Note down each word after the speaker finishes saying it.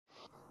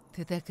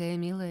Ты такая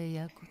милая,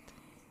 Якут.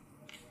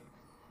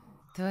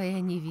 Твоя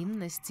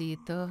невинность и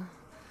то,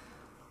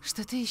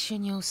 что ты еще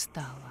не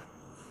устала.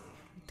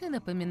 Ты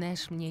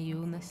напоминаешь мне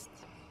юность.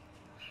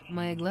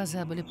 Мои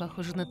глаза были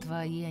похожи на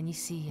твои, они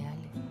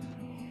сияли.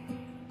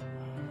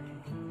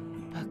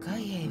 Пока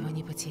я его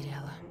не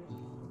потеряла.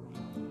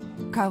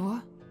 Кого?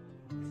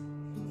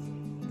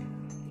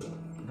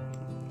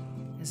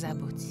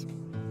 Забудь.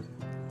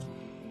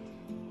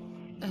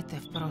 Это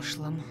в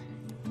прошлом.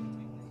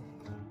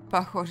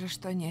 Похоже,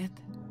 что нет.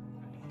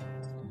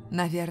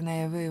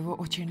 Наверное, вы его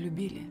очень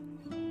любили.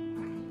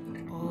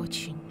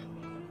 Очень.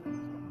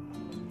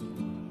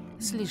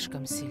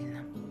 Слишком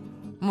сильно.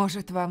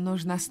 Может, вам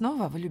нужно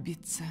снова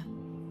влюбиться?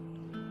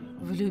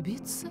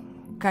 Влюбиться?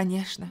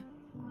 Конечно.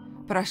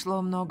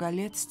 Прошло много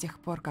лет с тех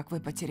пор, как вы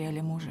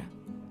потеряли мужа.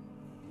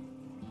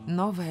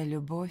 Новая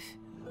любовь.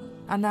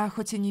 Она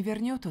хоть и не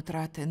вернет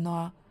утраты,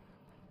 но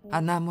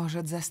она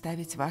может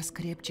заставить вас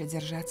крепче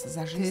держаться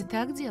за жизнь. Ты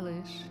так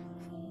делаешь?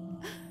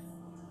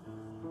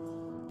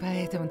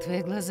 Поэтому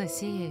твои глаза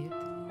сияют.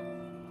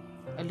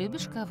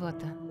 Любишь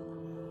кого-то?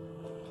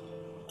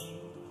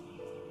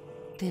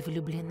 Ты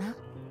влюблена?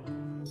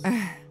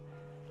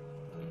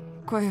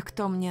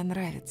 Кое-кто мне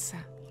нравится.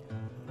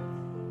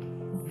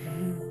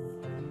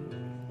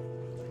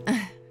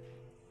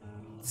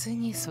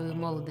 Цени свою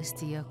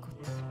молодость, Якут.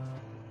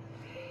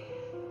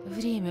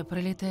 Время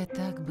пролетает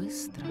так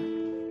быстро.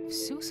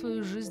 Всю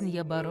свою жизнь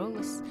я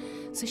боролась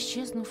с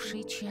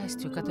исчезнувшей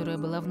частью, которая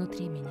была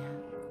внутри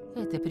меня.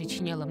 Это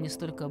причиняло мне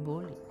столько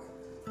боли.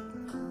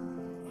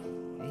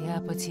 Я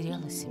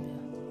потеряла себя.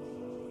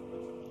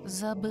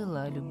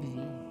 Забыла о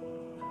любви.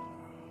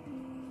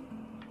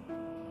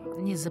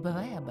 Не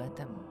забывай об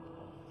этом.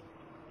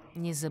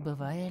 Не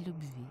забывай о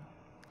любви.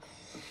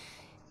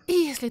 И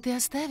если ты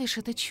оставишь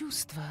это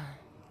чувство,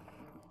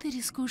 ты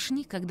рискуешь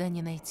никогда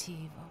не найти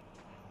его.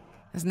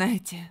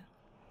 Знаете,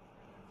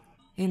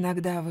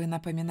 иногда вы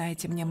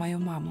напоминаете мне мою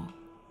маму.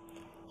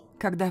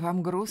 Когда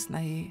вам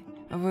грустно и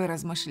вы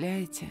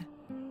размышляете,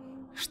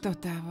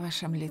 что-то в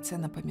вашем лице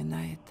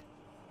напоминает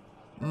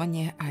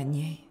мне о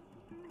ней.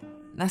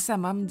 На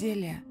самом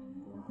деле,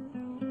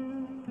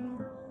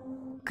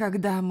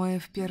 когда мы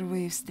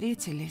впервые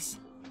встретились,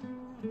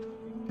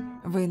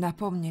 вы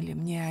напомнили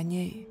мне о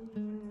ней.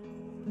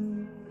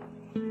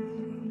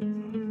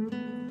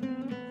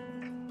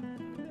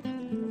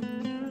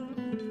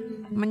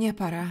 Мне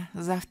пора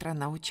завтра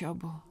на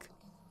учебу.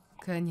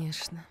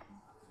 Конечно.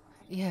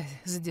 Я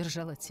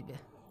задержала тебя.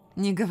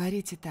 Не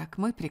говорите так,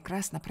 мы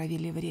прекрасно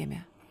провели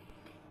время.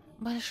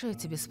 Большое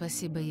тебе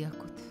спасибо,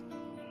 Якут.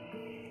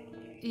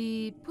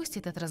 И пусть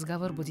этот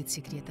разговор будет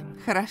секретом.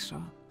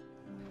 Хорошо.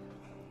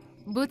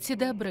 Будьте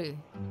добры.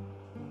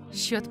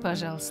 Счет,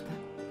 пожалуйста.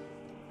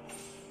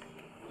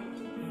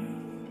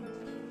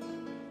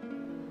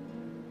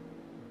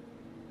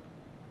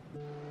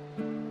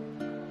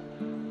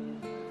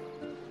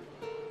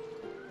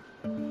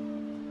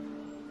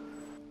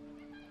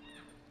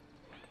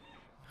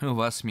 У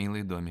вас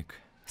милый домик.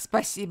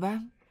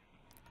 Спасибо.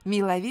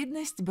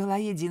 Миловидность была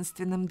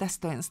единственным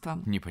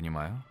достоинством. Не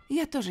понимаю.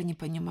 Я тоже не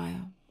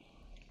понимаю.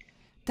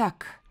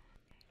 Так,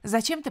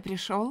 зачем ты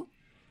пришел?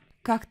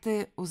 Как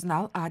ты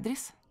узнал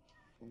адрес?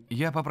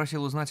 Я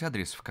попросил узнать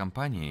адрес в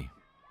компании.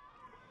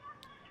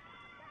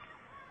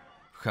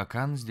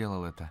 Хакан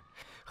сделал это.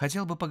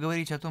 Хотел бы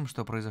поговорить о том,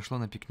 что произошло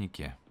на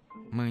пикнике.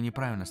 Мы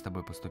неправильно с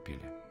тобой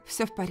поступили.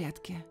 Все в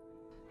порядке.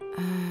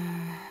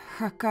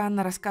 Хакан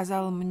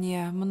рассказал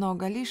мне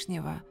много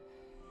лишнего.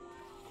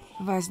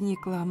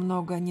 Возникло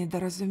много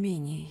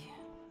недоразумений.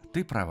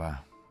 Ты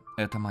права.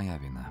 Это моя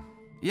вина.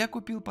 Я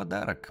купил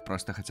подарок.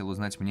 Просто хотел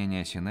узнать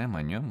мнение Синем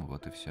о нем,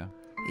 вот и все.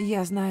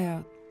 Я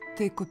знаю,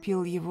 ты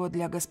купил его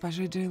для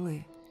госпожи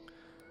Джейлы.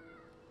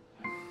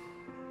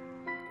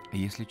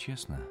 Если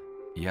честно,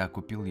 я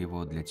купил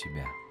его для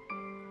тебя.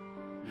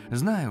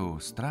 Знаю,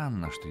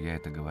 странно, что я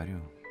это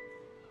говорю.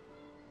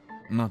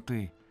 Но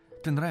ты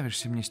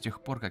нравишься мне с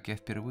тех пор, как я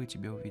впервые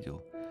тебя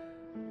увидел.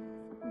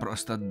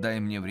 Просто дай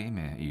мне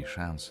время и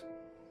шанс.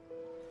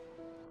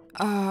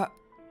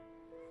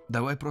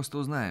 Давай просто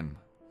узнаем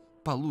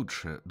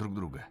получше друг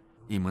друга.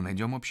 И мы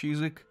найдем общий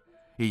язык.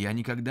 И я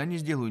никогда не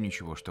сделаю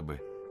ничего, чтобы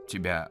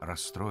тебя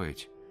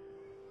расстроить.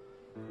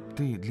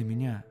 Ты для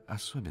меня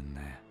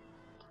особенная.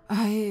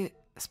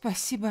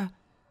 Спасибо,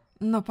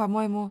 но,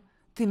 по-моему,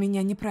 ты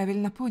меня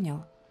неправильно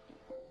понял.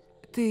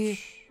 Ты...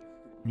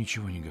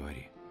 Ничего не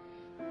говори.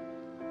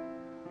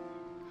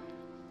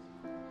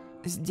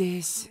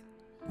 Здесь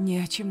не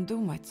о чем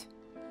думать.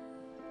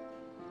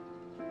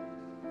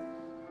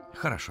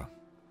 Хорошо.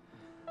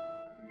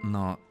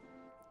 Но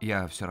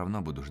я все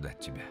равно буду ждать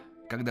тебя.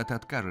 Когда ты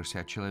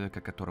откажешься от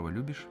человека, которого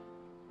любишь,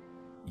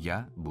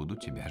 я буду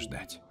тебя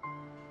ждать.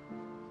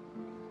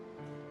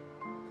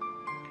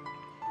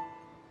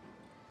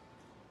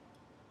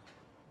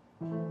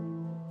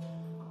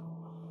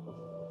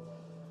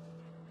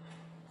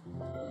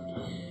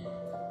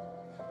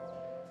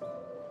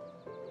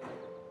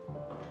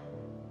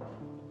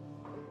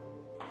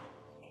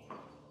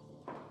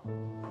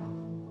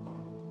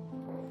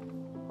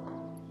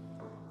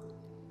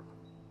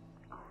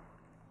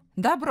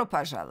 Добро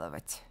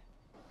пожаловать.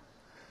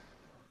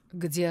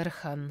 Где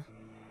Орхан?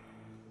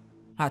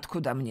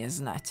 Откуда мне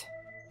знать?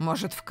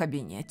 Может, в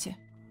кабинете?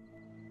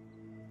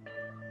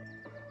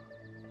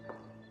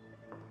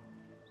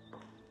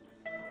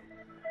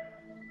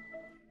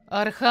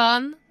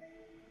 Орхан?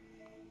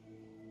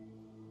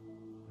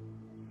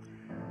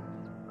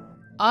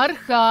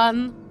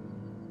 Орхан!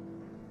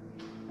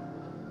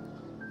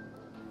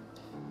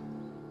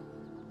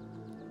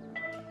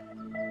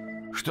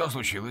 Что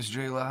случилось,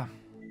 Джейла?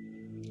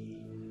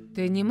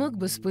 Ты не мог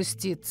бы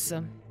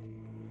спуститься?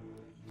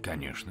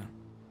 Конечно.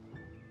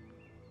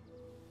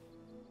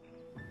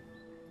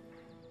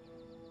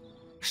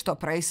 Что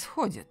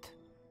происходит?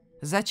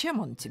 Зачем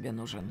он тебе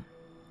нужен?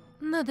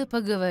 Надо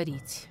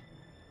поговорить.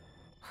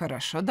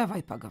 Хорошо,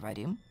 давай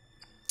поговорим.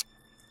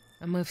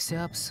 Мы все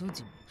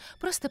обсудим.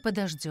 Просто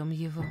подождем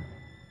его.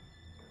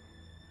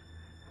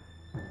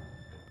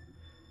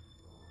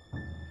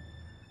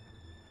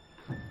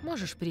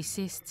 Можешь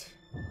присесть.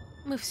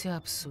 Мы все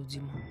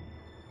обсудим.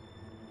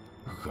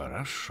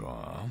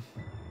 Хорошо.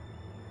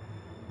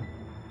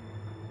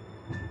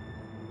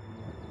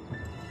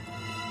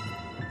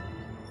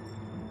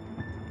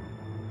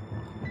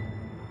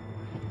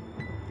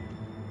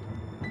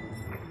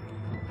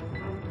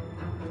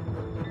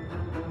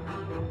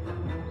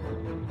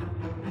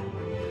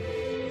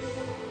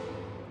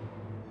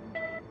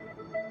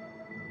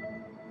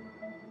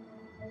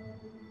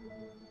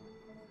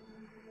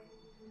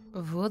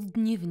 Вот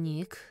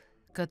дневник,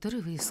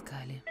 который вы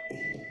искали.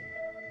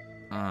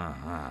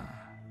 Ага.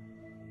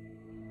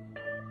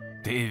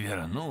 Ты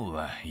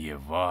вернула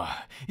его.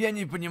 Я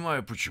не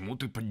понимаю, почему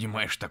ты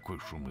поднимаешь такой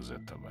шум из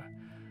этого.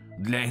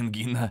 Для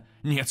Энгина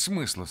нет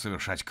смысла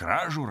совершать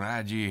кражу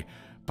ради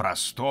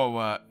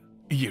простого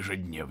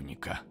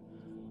ежедневника.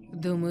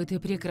 Думаю, ты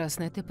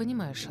прекрасно это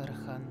понимаешь,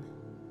 Орхан.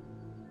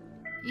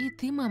 И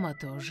ты, мама,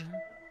 тоже.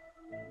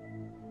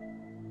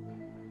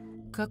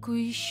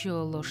 Какую еще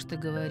ложь ты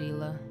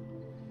говорила?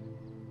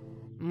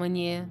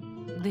 Мне,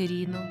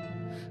 Дерину,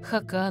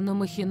 Хакану,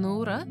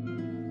 Махинура?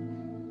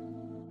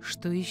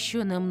 Что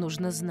еще нам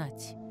нужно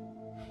знать?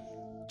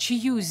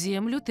 Чью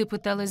землю ты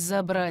пыталась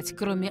забрать,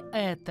 кроме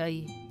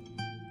этой?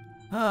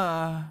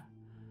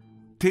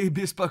 Ты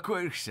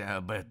беспокоишься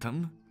об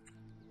этом?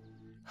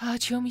 А о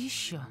чем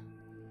еще?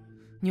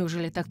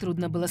 Неужели так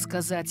трудно было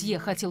сказать? Я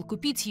хотел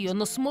купить ее,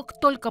 но смог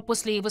только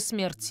после его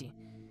смерти.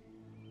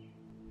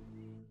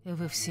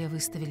 Вы все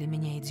выставили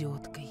меня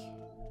идиоткой.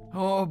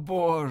 О,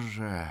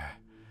 боже!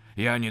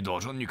 Я не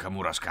должен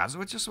никому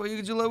рассказывать о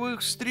своих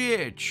деловых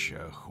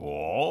встречах.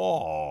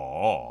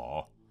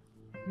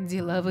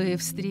 Деловые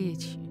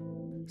встречи.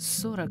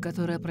 Ссора,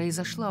 которая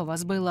произошла у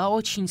вас, была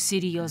очень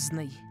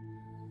серьезной.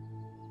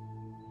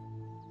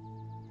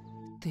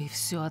 Ты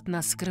все от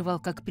нас скрывал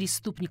как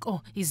преступник.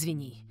 О,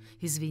 извини,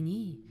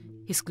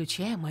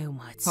 исключая мою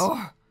мать. О,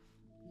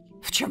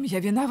 в чем я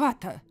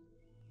виновата?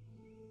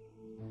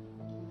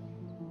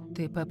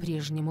 Ты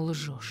по-прежнему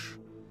лжешь.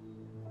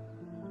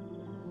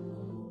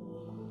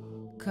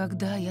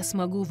 Когда я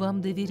смогу вам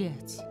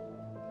доверять?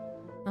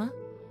 А?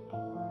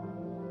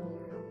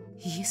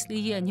 Если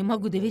я не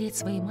могу доверять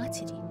своей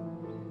матери?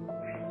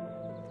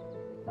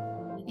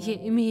 Я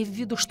имею в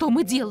виду, что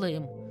мы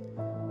делаем?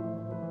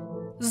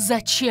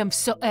 Зачем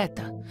все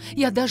это?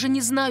 Я даже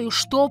не знаю,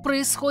 что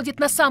происходит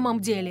на самом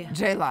деле.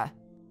 Джейла,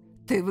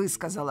 ты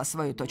высказала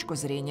свою точку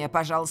зрения.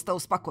 Пожалуйста,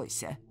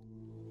 успокойся.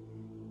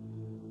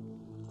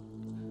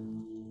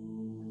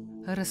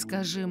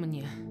 Расскажи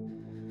мне,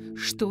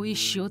 что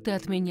еще ты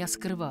от меня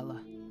скрывала?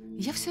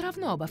 Я все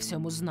равно обо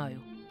всем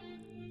узнаю.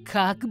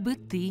 Как бы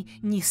ты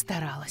ни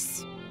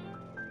старалась.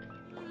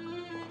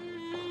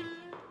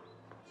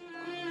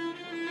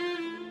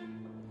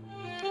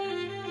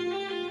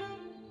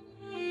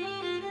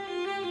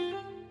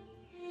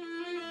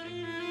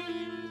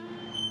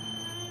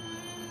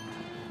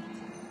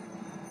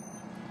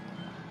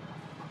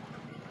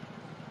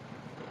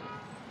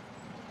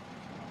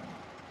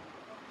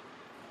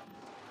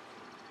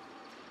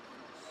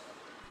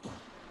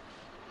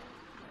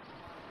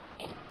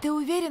 Ты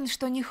уверен,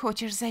 что не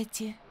хочешь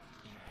зайти?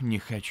 Не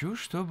хочу,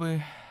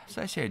 чтобы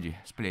соседи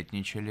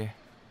сплетничали.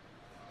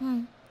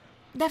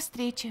 До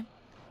встречи.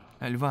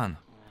 Льван,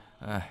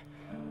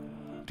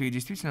 ты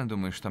действительно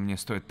думаешь, что мне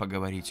стоит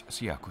поговорить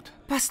с Якут?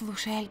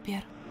 Послушай,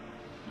 Альпер,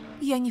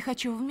 я не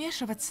хочу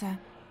вмешиваться,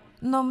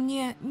 но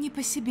мне не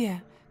по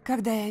себе,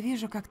 когда я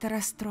вижу, как ты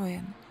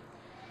расстроен.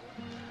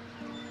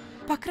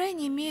 По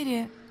крайней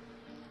мере,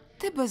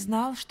 ты бы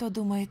знал, что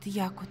думает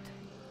Якут.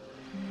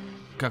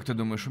 Как ты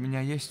думаешь, у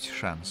меня есть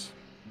шанс?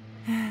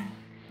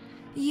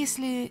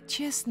 Если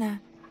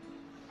честно,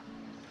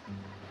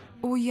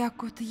 у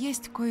Якут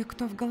есть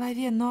кое-кто в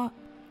голове, но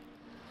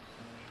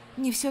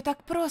не все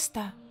так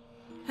просто.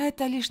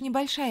 Это лишь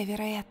небольшая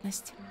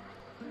вероятность.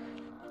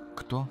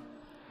 Кто?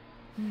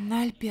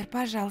 Альпер,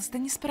 пожалуйста,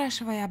 не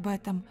спрашивай об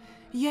этом.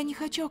 Я не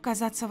хочу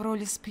оказаться в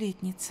роли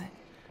сплетницы.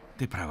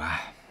 Ты права.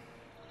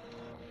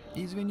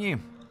 Извини.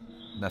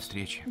 До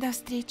встречи. До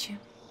встречи.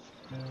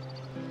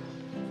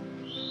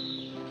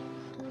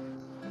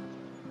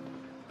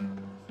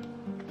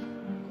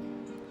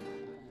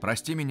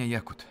 Прости меня,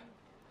 Якут.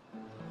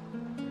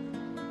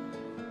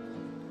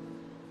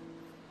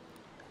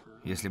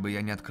 Если бы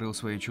я не открыл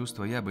свои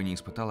чувства, я бы не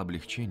испытал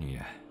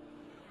облегчения.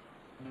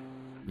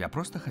 Я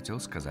просто хотел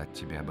сказать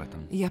тебе об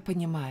этом. Я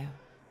понимаю.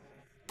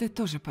 Ты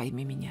тоже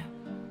пойми меня.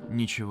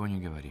 Ничего не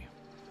говори.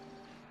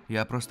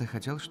 Я просто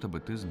хотел,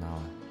 чтобы ты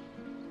знала.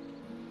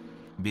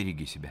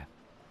 Береги себя.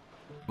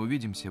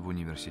 Увидимся в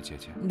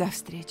университете. До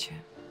встречи.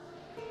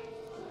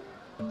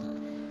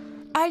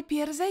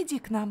 Альпер, зайди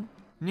к нам.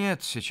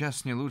 Нет,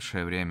 сейчас не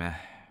лучшее время.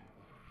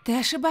 Ты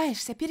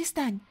ошибаешься,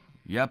 перестань.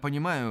 Я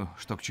понимаю,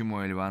 что к чему,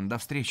 Эльван. До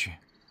встречи.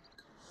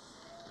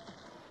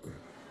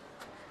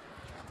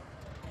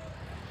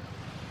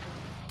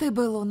 Ты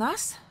был у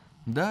нас?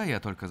 Да, я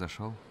только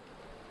зашел.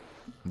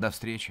 До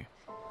встречи.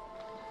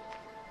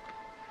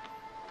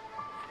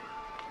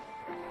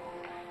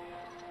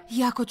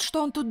 Якут,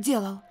 что он тут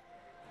делал?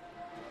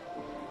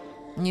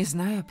 Не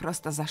знаю,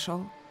 просто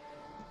зашел.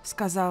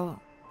 Сказал,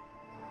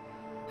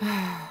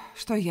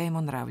 что я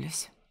ему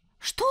нравлюсь.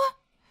 Что?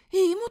 И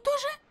ему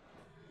тоже?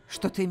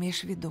 Что ты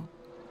имеешь в виду?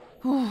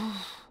 Ух,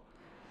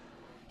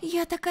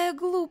 я такая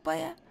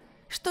глупая.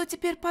 Что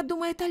теперь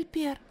подумает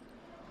Альпер?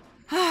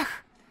 Ах!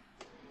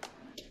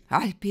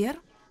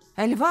 Альпер?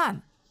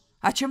 Эльван,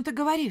 о чем ты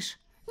говоришь?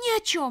 Ни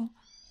о чем.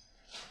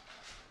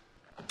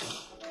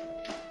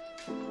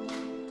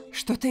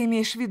 Что ты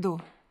имеешь в виду?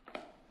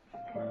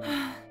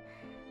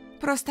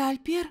 Просто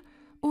Альпер,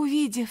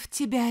 увидев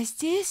тебя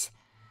здесь,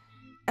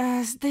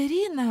 с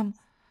Дерином,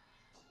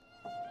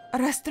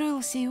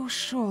 расстроился и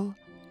ушел.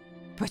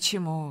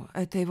 Почему?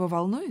 Это его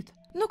волнует?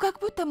 Ну, как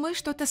будто мы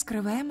что-то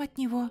скрываем от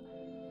него.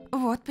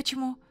 Вот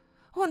почему.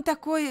 Он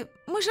такой...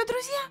 Мы же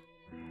друзья.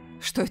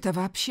 Что это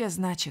вообще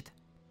значит?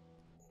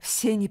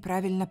 Все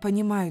неправильно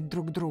понимают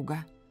друг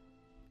друга.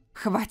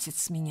 Хватит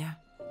с меня.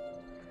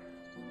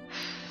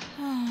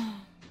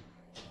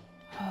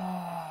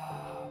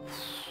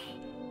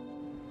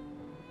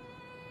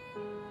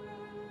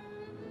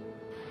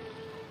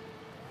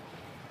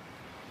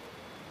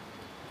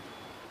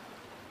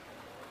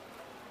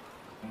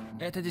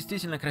 Это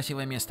действительно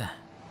красивое место.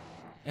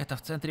 Это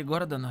в центре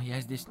города, но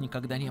я здесь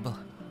никогда не был.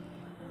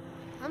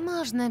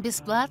 Можно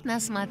бесплатно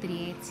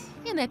осмотреть.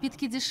 И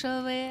напитки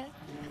дешевые.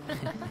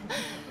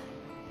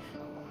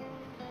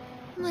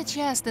 Мы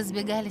часто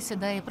сбегали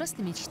сюда и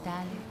просто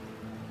мечтали.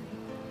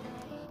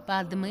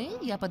 Под «мы»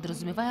 я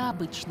подразумеваю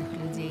обычных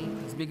людей.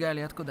 Сбегали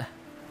откуда?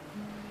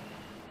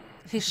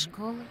 Из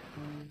школы.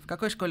 В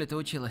какой школе ты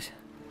училась?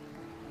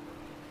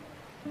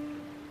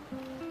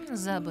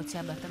 Забудь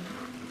об этом.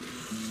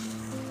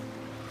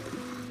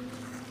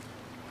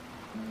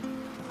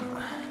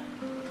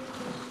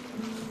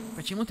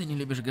 Почему ты не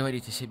любишь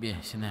говорить о себе,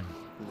 Синем?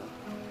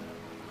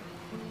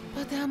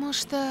 Потому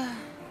что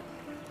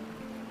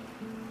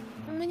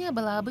у меня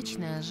была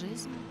обычная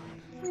жизнь.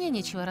 Мне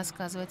нечего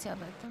рассказывать об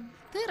этом.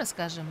 Ты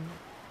расскажи мне.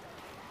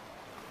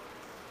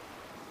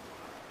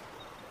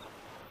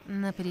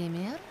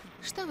 Например,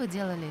 что вы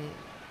делали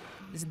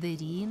с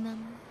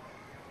Дерином?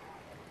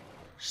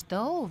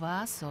 Что у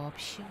вас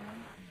общего?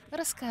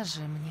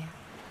 Расскажи мне.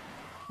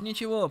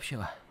 Ничего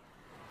общего.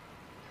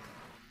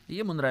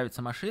 Ему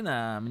нравится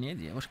машина, а мне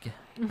девушки.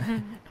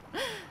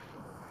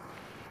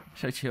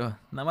 Шучу.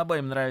 Нам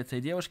обоим нравятся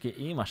и девушки,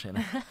 и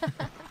машина.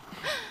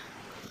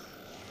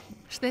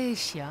 Что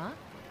еще?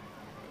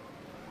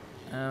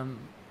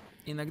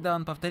 Иногда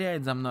он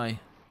повторяет за мной.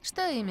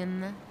 Что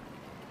именно?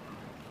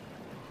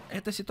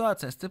 Это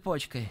ситуация с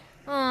цепочкой.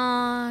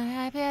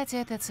 Ой, опять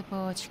эта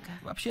цепочка.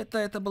 Вообще-то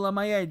это была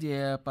моя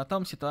идея,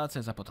 потом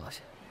ситуация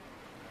запуталась.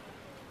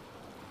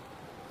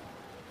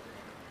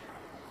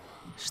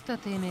 Что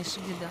ты имеешь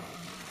в виду?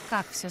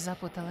 Как все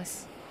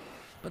запуталось?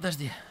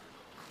 Подожди.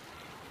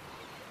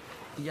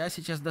 Я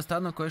сейчас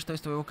достану кое-что из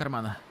твоего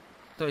кармана.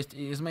 То есть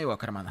из моего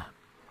кармана.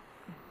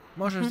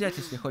 Можешь взять,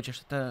 если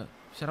хочешь, это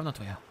все равно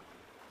твое.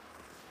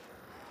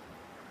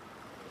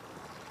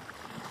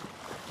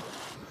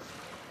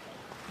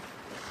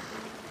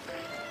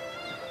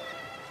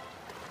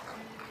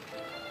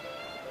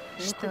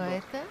 Что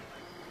это?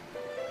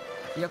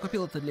 Я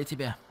купил это для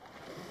тебя.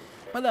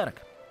 Подарок.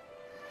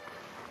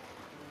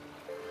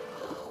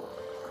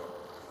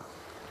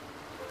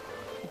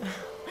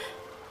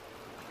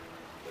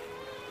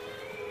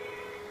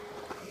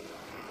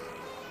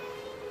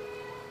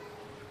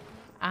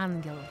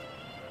 Ангел.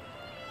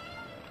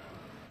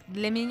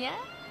 Для меня?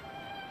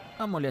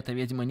 Амулета,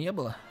 видимо, не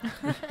было.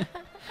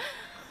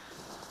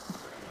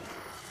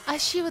 А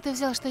с чего ты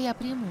взял, что я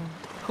приму?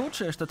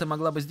 Худшее, что ты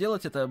могла бы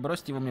сделать, это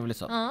бросить его мне в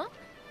лицо. А?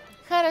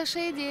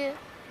 Хорошая идея.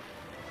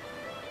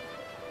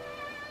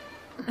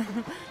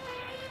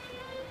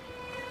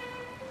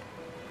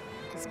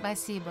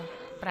 Спасибо,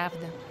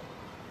 правда.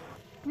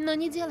 Но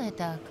не делай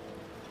так.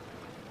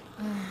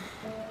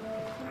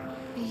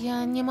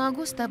 Я не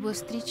могу с тобой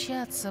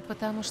встречаться,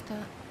 потому что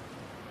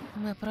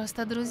мы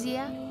просто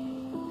друзья.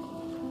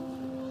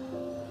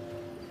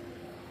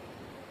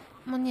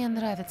 Мне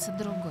нравится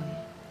другой.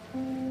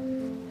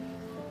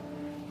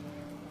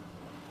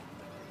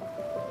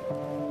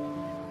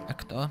 А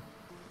кто?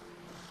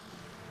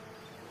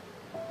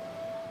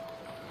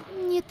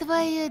 Не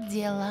твое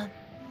дело.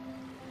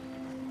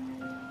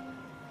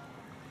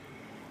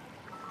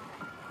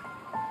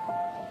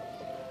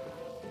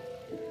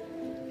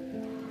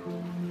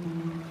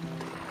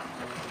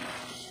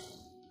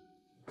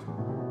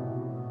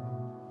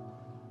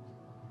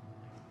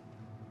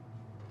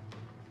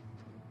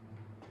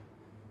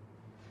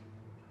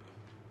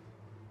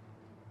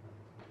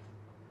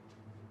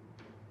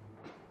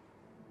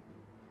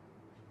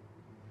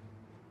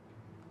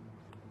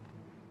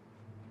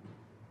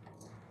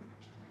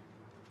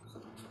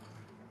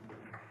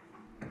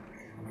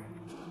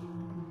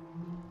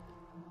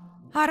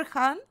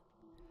 Орхан,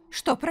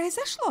 что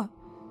произошло?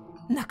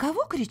 На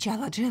кого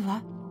кричала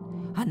Джейла?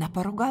 Она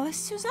поругалась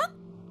с Сюзан?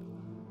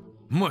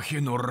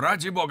 Махину,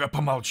 ради бога,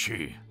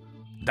 помолчи.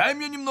 Дай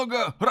мне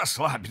немного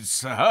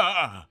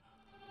расслабиться.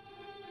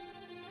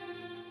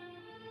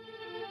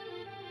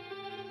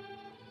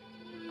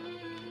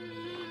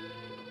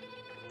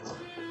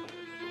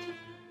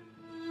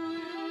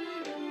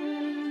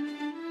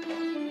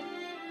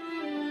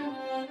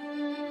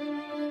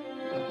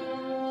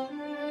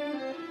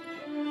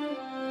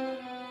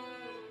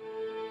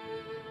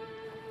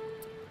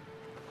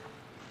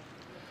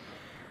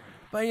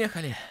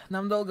 Поехали.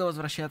 Нам долго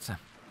возвращаться.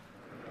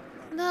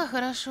 Да,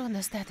 хорошо,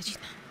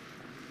 достаточно.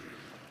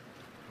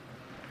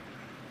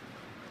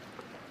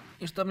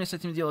 И что мне с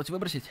этим делать?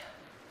 Выбросить?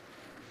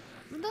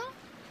 Да.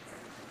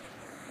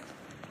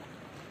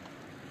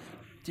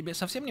 Тебе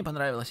совсем не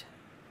понравилось?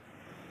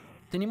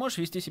 Ты не можешь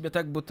вести себя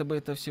так, будто бы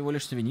это всего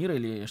лишь сувенир,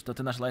 или что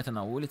ты нашла это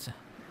на улице?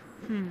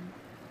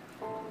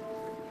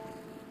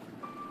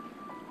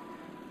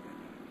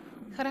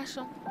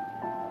 Хорошо.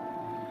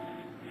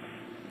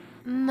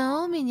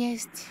 Но у меня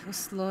есть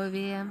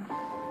условие.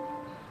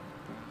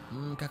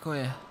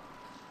 Какое?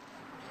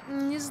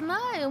 Не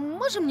знаю,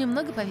 можем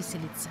немного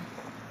повеселиться.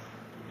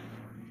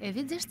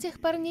 Видишь тех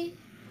парней?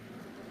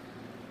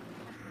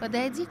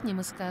 Подойди к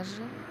ним и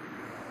скажи: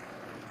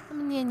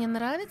 мне не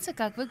нравится,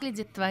 как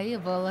выглядят твои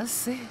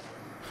волосы.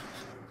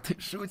 Ты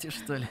шутишь,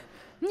 что ли?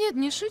 Нет,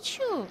 не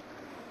шучу.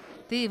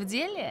 Ты в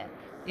деле?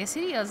 Я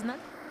серьезно.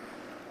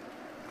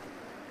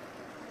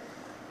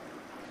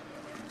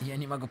 Я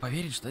не могу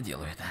поверить, что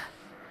делаю это.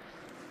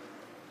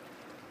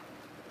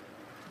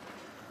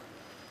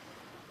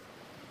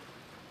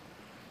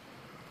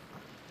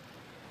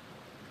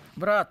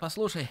 Брат,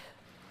 послушай.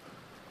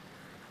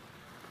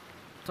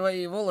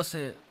 Твои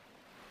волосы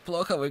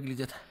плохо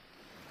выглядят.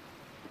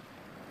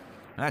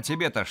 А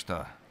тебе-то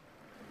что?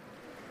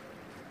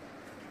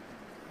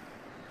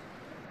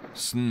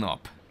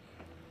 Сноб.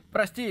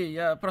 Прости,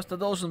 я просто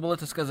должен был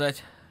это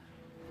сказать.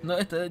 Но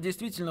это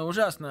действительно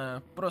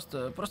ужасно.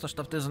 Просто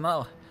чтоб ты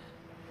знал.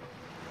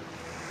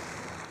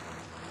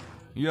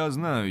 Я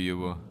знаю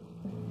его.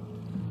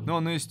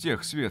 Он из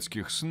тех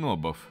светских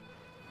снобов.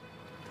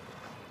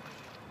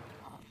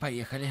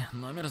 Поехали,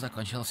 номер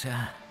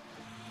закончился.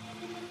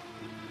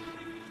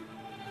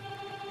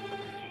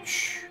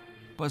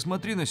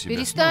 Посмотри на себя.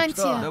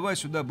 Перестаньте. Сноб. Давай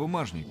сюда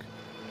бумажник.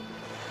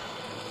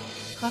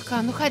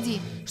 Хакан, уходи.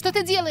 Что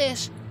ты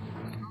делаешь?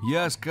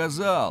 Я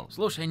сказал.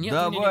 Слушай, нет у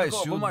меня давай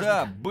никакого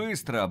сюда, бумажника.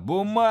 быстро,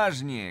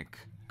 бумажник.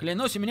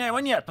 Клянусь, у меня его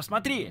нет,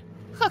 посмотри.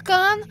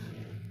 Хакан!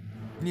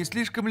 Не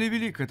слишком ли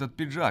велик этот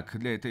пиджак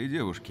для этой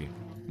девушки?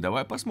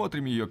 Давай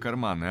посмотрим ее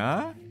карманы,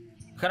 а?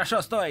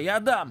 Хорошо, стой, я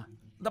отдам.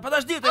 Да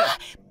подожди ты!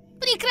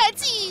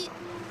 Прекрати!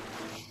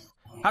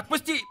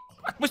 Отпусти!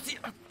 Отпусти!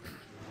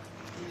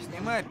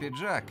 Снимай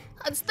пиджак.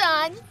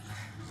 Отстань!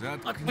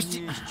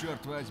 Отпусти. Заткнись,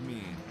 черт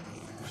возьми.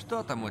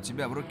 Что там у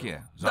тебя в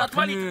руке? Да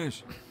отвали.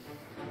 Заткнись.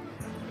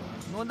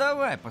 Ну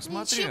давай,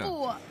 посмотри.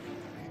 Ничего.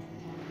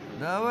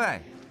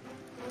 Давай.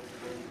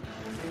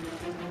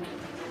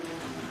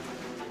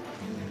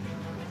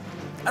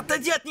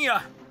 Отойди от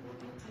нее!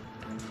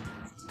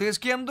 Ты с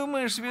кем,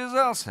 думаешь,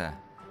 связался?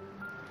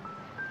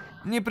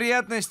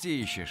 Неприятности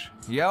ищешь?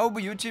 Я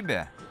убью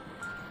тебя.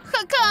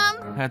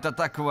 Хакан! Это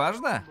так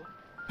важно?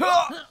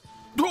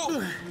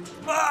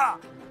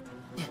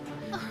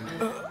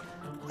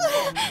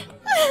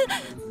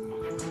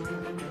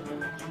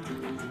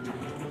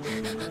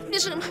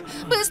 Бежим!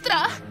 Быстро!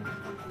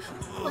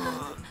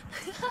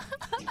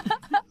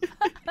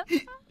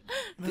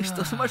 Ты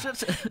что,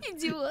 сумасшедшая?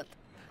 Идиот!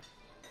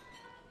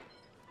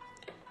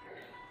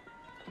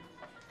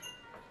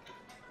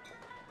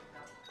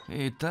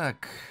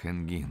 Итак,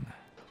 Энгин,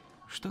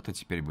 что ты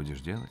теперь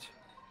будешь делать?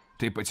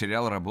 Ты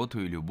потерял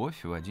работу и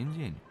любовь в один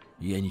день.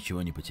 Я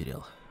ничего не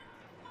потерял.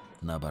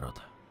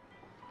 Наоборот.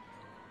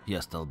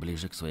 Я стал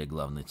ближе к своей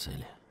главной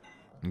цели.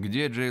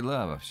 Где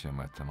Джейла во всем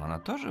этом? Она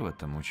тоже в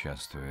этом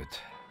участвует?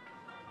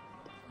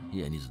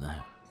 Я не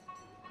знаю.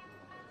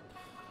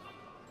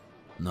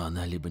 Но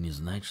она либо не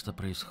знает, что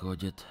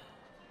происходит,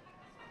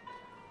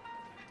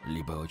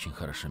 либо очень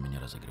хорошо меня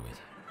разыгрывает.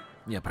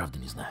 Я правда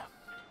не знаю.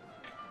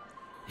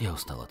 Я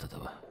устал от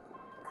этого.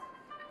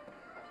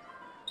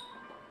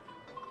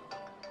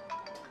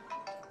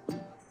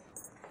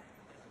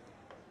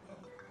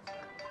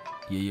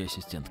 Ее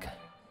ассистентка.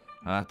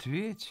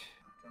 Ответь.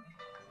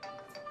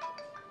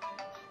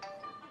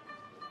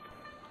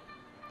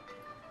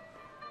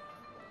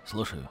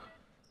 Слушаю.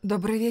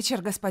 Добрый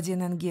вечер,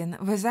 господин Энгин.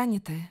 Вы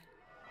заняты?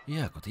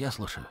 Якут, я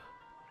слушаю.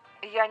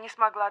 Я не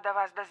смогла до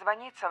вас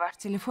дозвониться. Ваш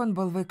телефон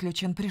был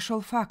выключен.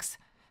 Пришел факс.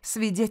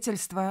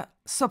 Свидетельство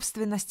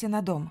собственности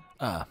на дом.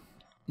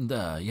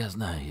 Да, я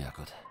знаю,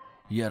 Якут.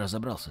 Я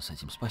разобрался с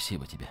этим.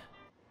 Спасибо тебе.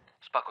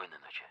 Спокойной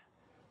ночи.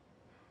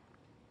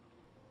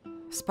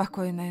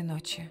 Спокойной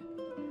ночи.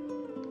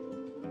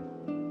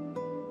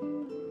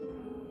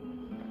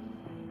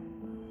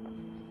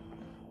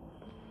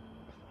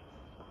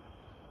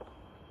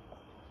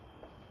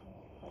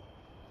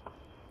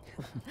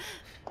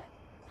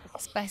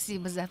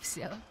 Спасибо за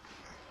все.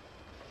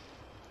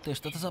 Ты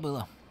что-то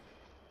забыла.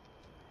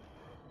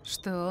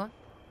 Что?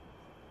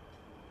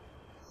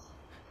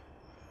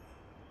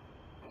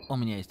 У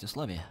меня есть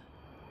условие.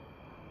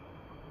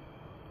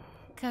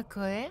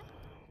 Какое?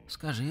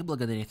 Скажи,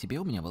 благодаря тебе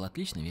у меня был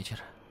отличный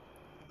вечер.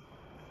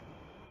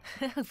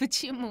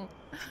 Почему?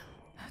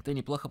 Ты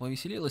неплохо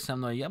повеселилась со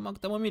мной, я мог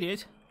там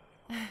умереть.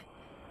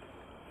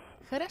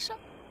 Хорошо.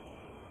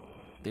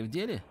 Ты в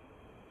деле?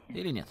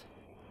 Или нет?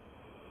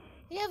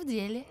 Я в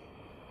деле.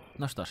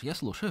 Ну что ж, я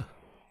слушаю.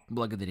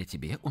 Благодаря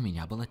тебе у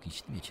меня был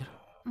отличный вечер.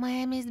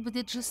 Моя месть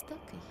будет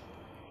жестокой.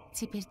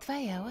 Теперь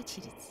твоя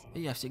очередь.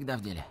 Я всегда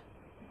в деле.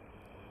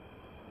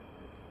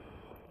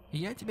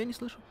 Я тебя не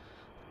слышу.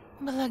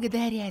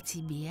 Благодаря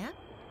тебе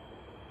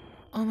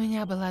у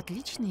меня был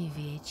отличный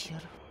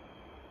вечер.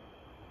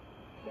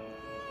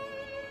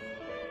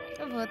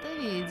 Вот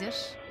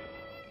увидишь.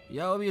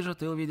 Я увижу,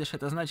 ты увидишь.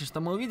 Это значит, что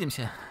мы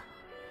увидимся.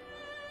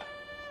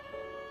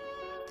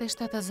 Ты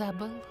что-то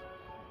забыл?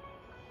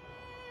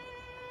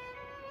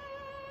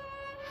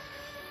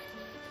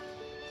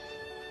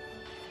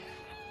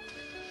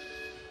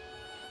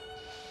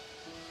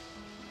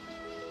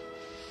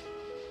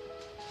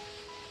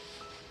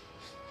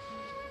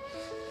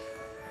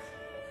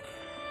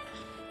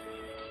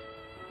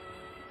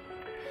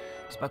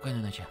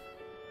 Спокойной ночи.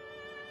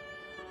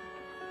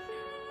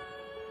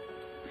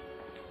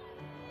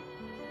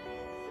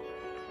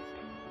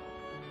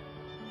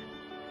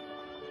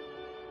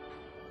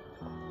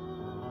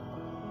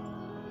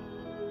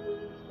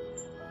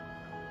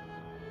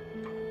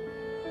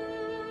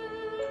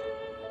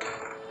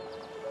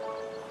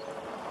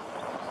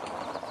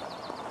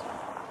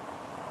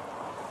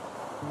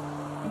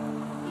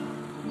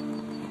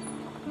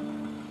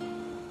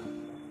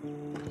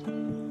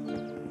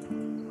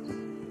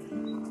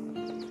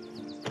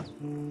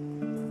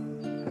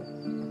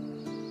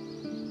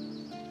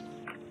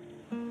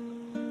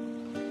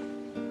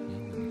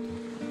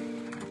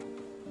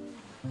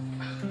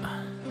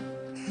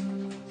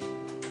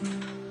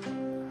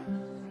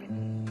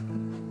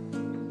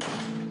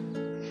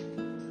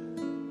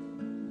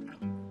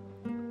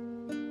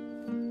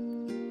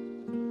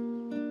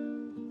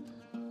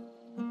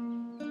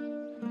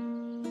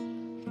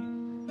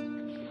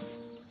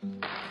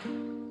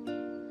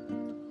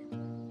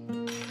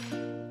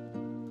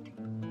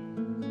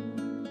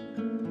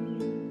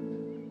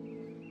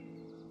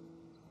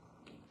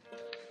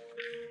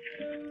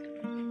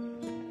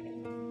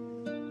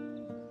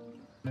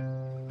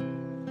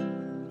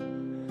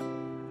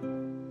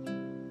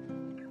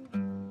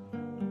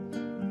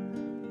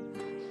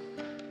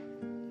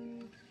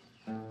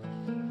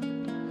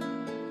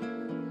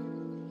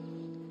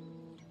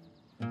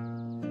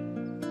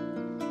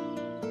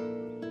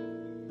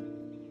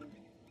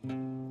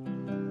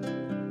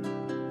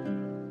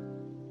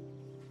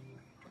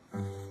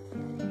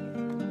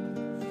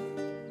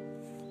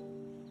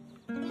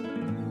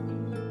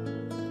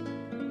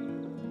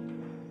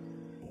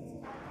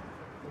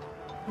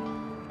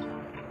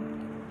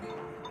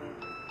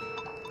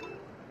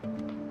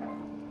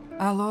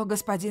 Алло,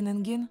 господин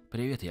Энгин?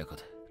 Привет,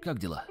 Якут. Как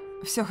дела?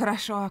 Все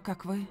хорошо, а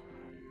как вы?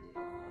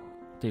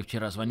 Ты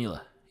вчера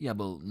звонила. Я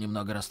был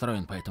немного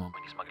расстроен, поэтому мы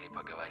не смогли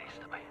поговорить с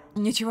тобой.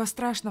 Ничего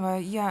страшного,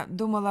 я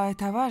думала,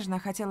 это важно,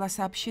 хотела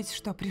сообщить,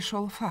 что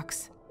пришел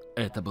факс.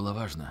 Это было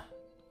важно.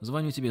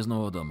 Звоню тебе из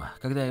нового дома.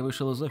 Когда я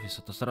вышел из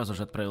офиса, то сразу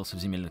же отправился в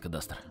земельный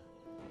кадастр.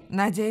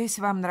 Надеюсь,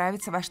 вам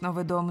нравится ваш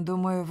новый дом.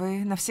 Думаю,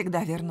 вы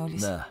навсегда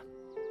вернулись. Да.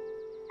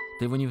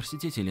 Ты в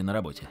университете или на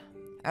работе?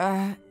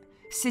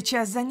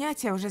 Сейчас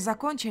занятия уже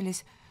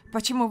закончились.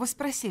 Почему вы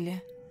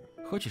спросили?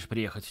 Хочешь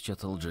приехать в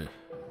Чаталджи?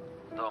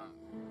 Дом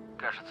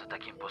кажется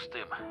таким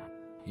пустым,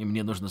 и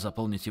мне нужно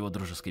заполнить его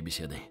дружеской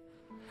беседой.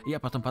 Я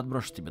потом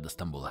подброшу тебя до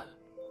Стамбула.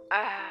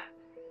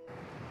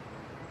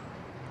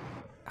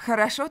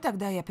 Хорошо,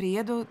 тогда я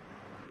приеду.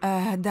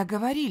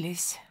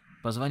 Договорились.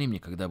 Позвони мне,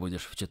 когда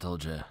будешь в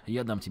Чаталджи.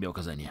 Я дам тебе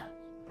указания.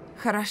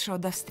 Хорошо,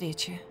 до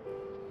встречи.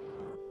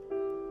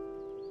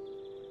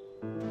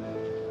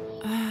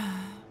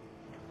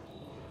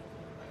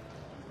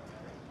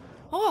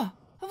 О,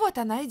 вот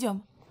она,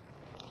 идем.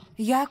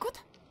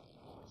 Якут?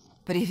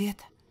 Привет.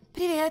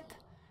 Привет.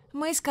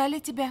 Мы искали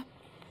тебя.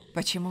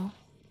 Почему?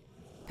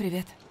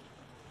 Привет.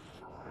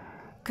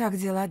 Как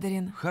дела,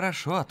 Дерин?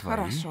 Хорошо, а твои?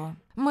 Хорошо.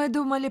 Мы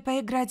думали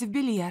поиграть в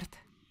бильярд.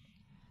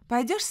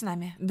 Пойдешь с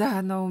нами?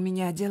 Да, но у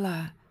меня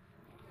дела.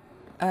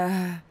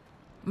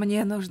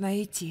 Мне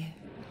нужно идти.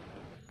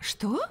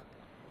 Что?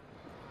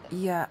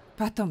 Я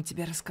потом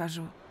тебе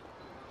расскажу.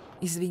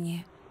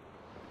 Извини.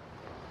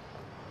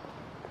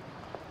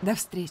 До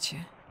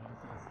встречи.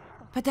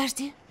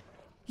 Подожди.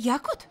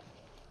 Якут?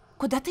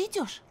 Куда ты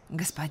идешь?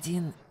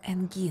 Господин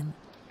Энгин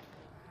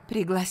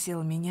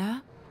пригласил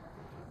меня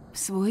в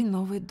свой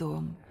новый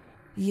дом.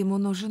 Ему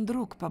нужен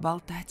друг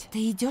поболтать.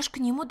 Ты идешь к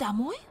нему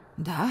домой?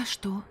 Да,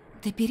 что?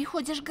 Ты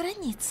переходишь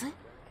границы.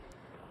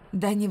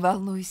 Да не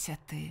волнуйся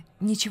ты.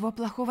 Ничего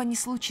плохого не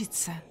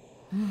случится.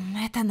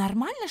 Это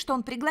нормально, что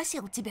он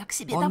пригласил тебя к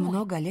себе Он домой?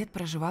 много лет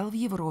проживал в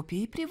Европе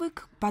и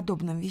привык к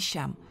подобным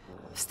вещам.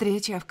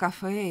 Встреча в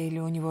кафе или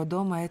у него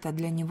дома – это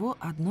для него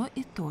одно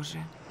и то же.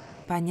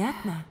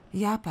 Понятно?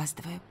 Я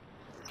опаздываю.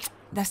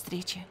 До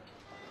встречи.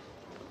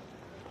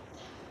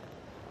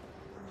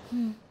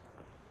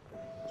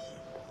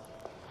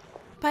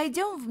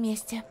 Пойдем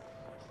вместе.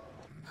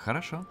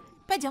 Хорошо.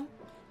 Пойдем.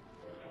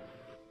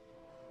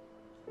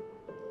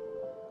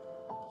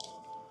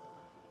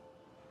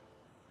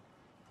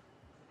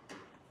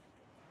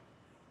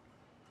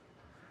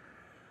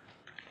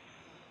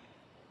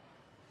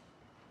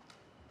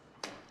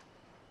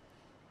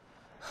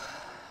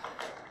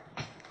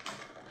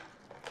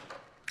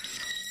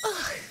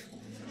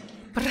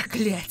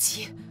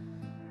 Проклятие!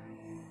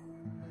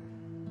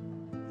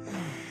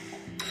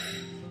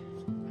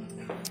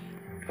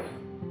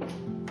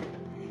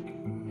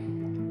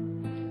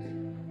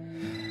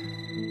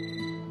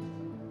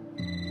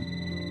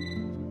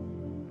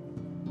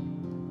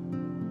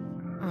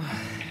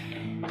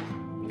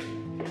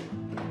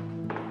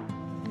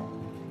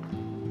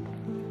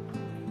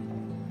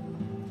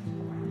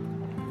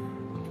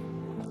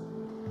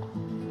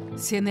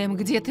 Синем,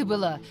 где ты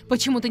была?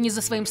 Почему ты не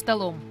за своим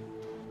столом?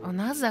 У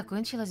нас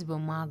закончилась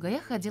бумага, я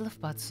ходила в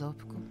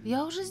подсобку.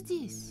 Я уже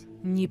здесь.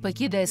 Не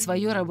покидай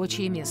свое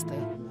рабочее место.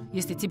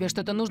 Если тебе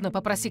что-то нужно,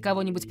 попроси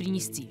кого-нибудь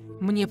принести.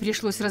 Мне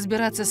пришлось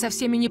разбираться со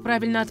всеми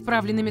неправильно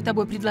отправленными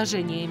тобой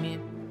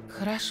предложениями.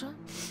 Хорошо?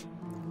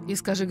 И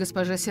скажи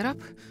госпоже Серап,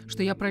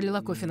 что я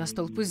пролила кофе на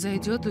стол, пусть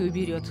зайдет и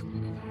уберет.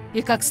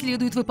 И как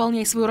следует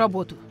выполняй свою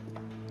работу.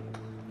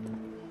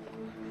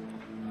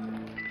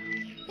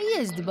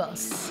 Есть,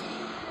 босс.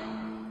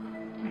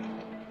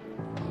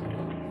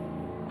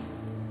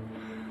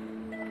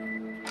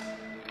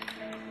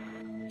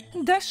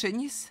 Да,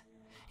 Шенис,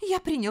 я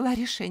приняла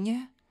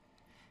решение.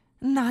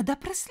 Надо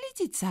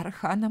проследить за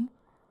Орханом.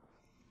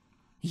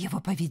 Его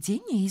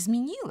поведение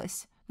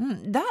изменилось.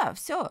 Да,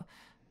 все.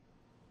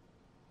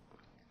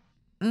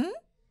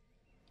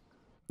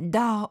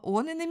 Да,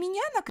 он и на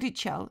меня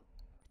накричал.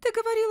 Ты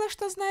говорила,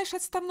 что знаешь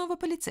отставного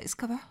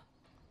полицейского.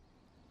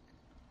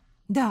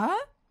 Да?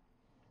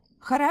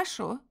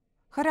 Хорошо,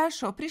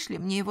 хорошо, пришли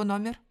мне его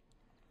номер.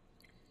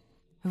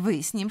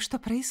 Выясним, что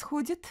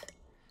происходит.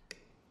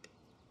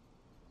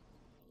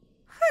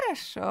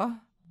 Хорошо,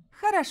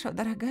 хорошо,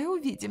 дорогая,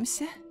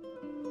 увидимся.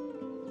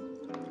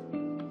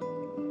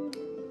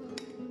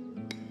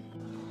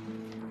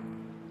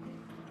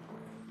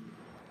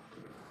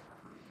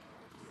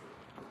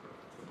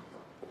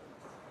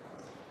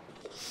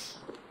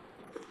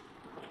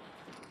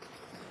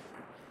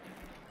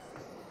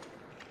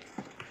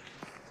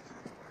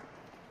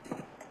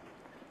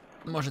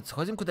 Может,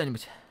 сходим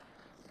куда-нибудь?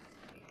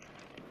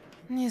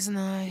 Не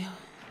знаю.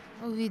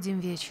 Увидим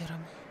вечером.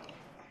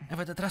 В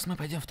этот раз мы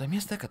пойдем в то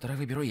место, которое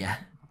выберу я.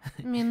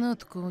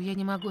 Минутку, я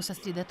не могу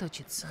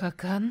сосредоточиться.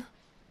 Хакан?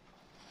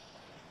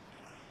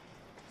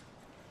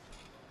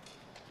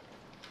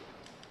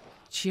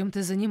 Чем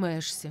ты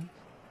занимаешься?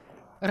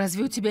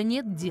 Разве у тебя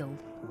нет дел?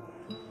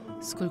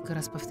 Сколько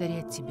раз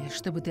повторять тебе,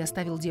 чтобы ты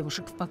оставил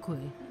девушек в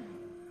покое?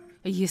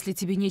 Если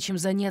тебе нечем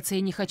заняться,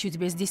 я не хочу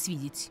тебя здесь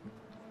видеть.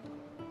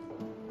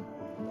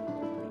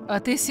 А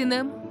ты,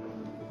 Синем?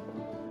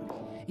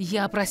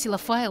 Я опросила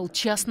файл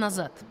час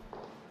назад.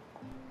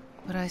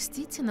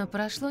 Простите, но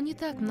прошло не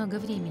так много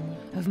времени.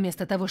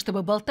 Вместо того,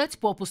 чтобы болтать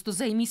попусту,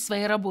 займись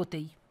своей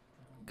работой.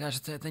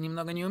 Кажется, это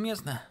немного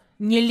неуместно.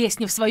 Не лезь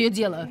не в свое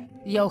дело.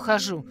 Я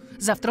ухожу.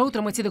 Завтра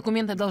утром эти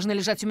документы должны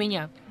лежать у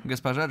меня.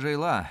 Госпожа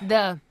Джейла.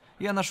 Да.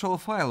 Я нашел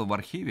файл в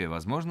архиве.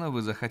 Возможно,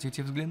 вы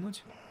захотите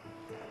взглянуть?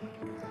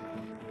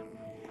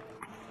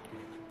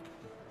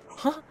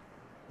 Ха?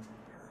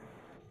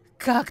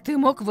 Как ты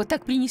мог вот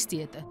так принести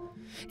это?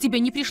 Тебе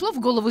не пришло в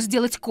голову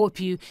сделать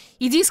копию?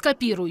 Иди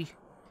скопируй.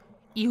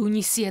 И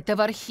унеси это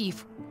в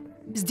архив.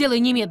 Сделай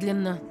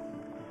немедленно.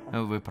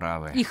 Вы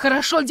правы. И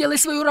хорошо делай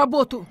свою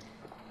работу.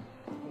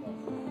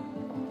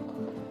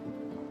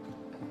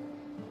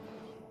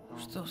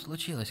 Что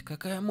случилось?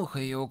 Какая муха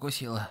ее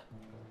укусила?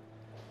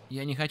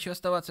 Я не хочу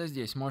оставаться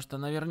здесь. Может,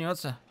 она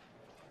вернется?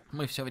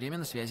 Мы все время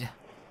на связи.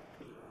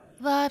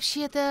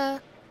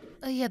 Вообще-то,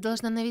 я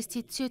должна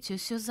навестить тетю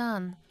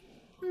Сюзан.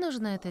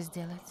 Нужно это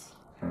сделать.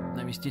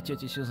 Навестить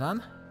тетю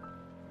Сюзан?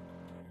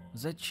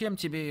 Зачем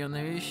тебе ее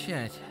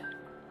навещать?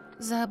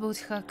 Забудь,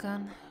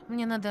 Хакан.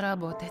 Мне надо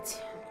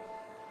работать.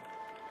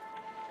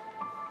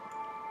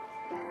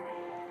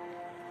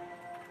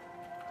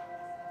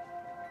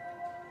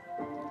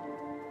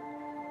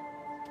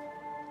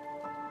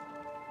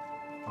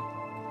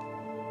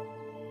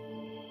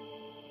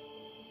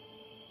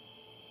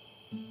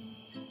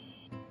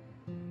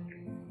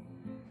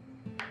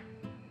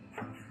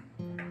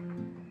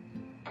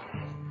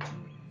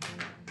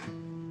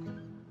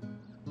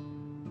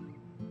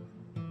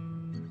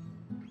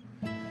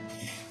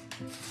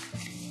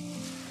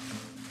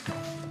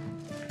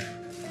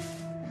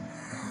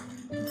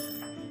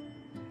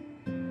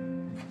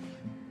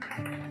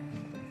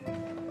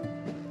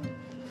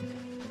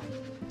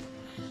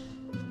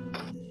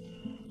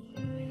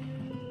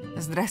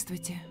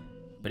 Здравствуйте.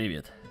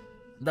 Привет.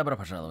 Добро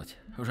пожаловать.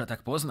 Уже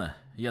так поздно?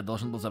 Я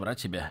должен был забрать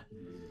тебя.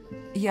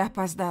 Я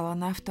опоздала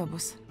на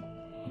автобус.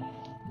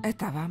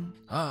 Это вам.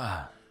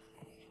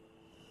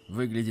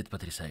 Выглядит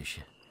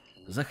потрясающе.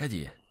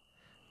 Заходи.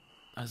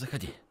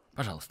 Заходи,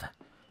 пожалуйста.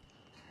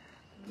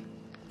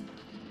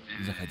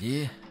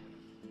 Заходи.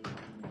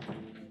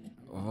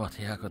 Вот,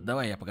 Якут,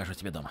 давай я покажу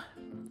тебе дом.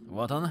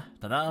 Вот он,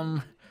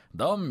 та-дам!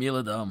 Дом,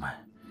 милый дом.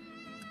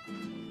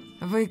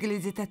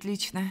 Выглядит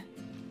отлично.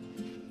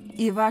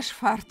 И ваш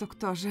фартук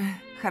тоже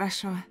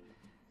хорошо.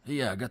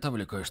 Я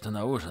готовлю кое-что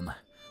на ужин.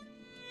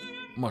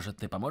 Может,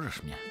 ты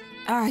поможешь мне?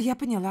 Я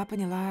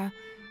поняла.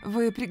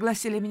 Вы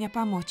пригласили меня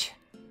помочь.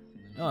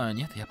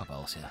 Нет, я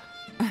попался.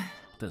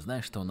 Ты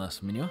знаешь, что у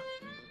нас в меню?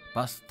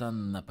 Паста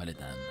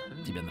наполитан.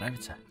 Тебе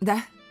нравится?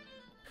 Да.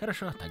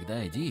 Хорошо,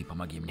 тогда иди и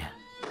помоги мне.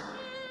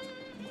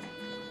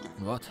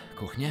 Вот,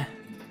 кухня.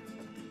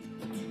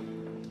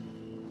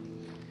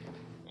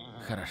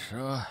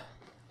 Хорошо.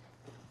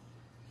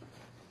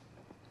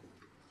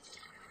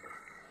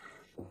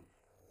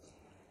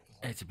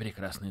 Эти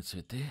прекрасные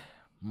цветы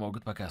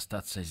могут пока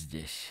остаться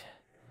здесь.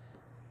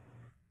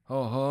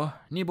 Ого,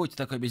 не будь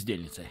такой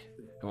бездельницей.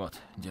 Вот,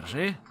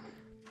 держи.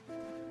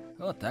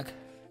 Вот так.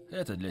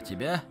 Это для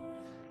тебя.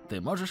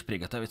 Ты можешь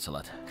приготовить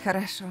салат.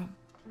 Хорошо.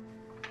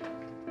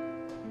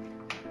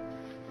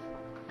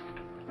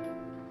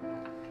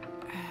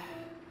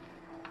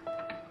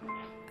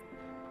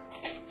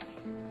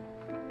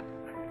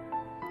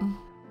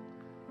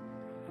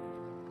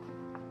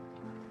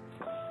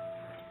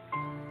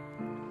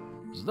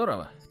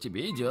 Здорово,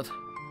 тебе идет.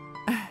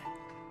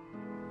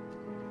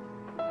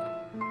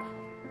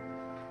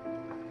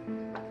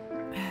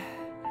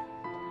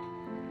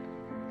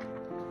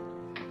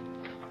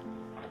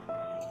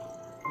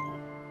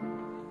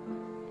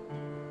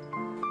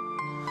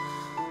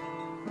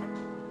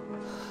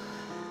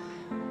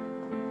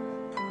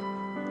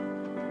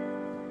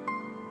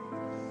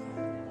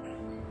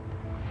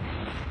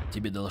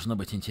 Тебе должно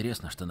быть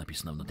интересно, что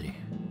написано внутри.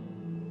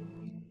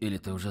 Или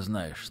ты уже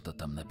знаешь, что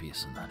там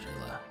написано,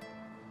 Джейла?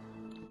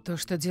 То,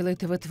 что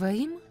делает его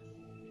твоим?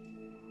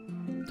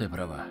 Ты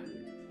права.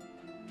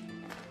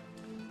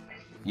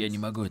 Я не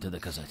могу это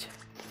доказать.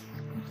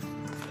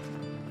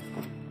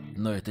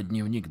 Но этот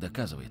дневник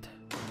доказывает,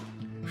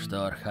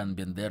 что Орхан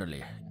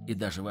Бендерли и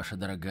даже ваша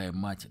дорогая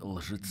мать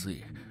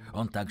лжецы.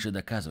 Он также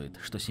доказывает,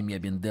 что семья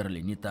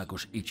Бендерли не так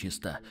уж и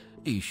чиста.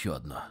 И еще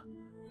одно.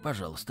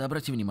 Пожалуйста,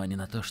 обрати внимание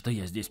на то, что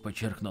я здесь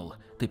подчеркнул.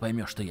 Ты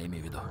поймешь, что я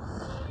имею в виду.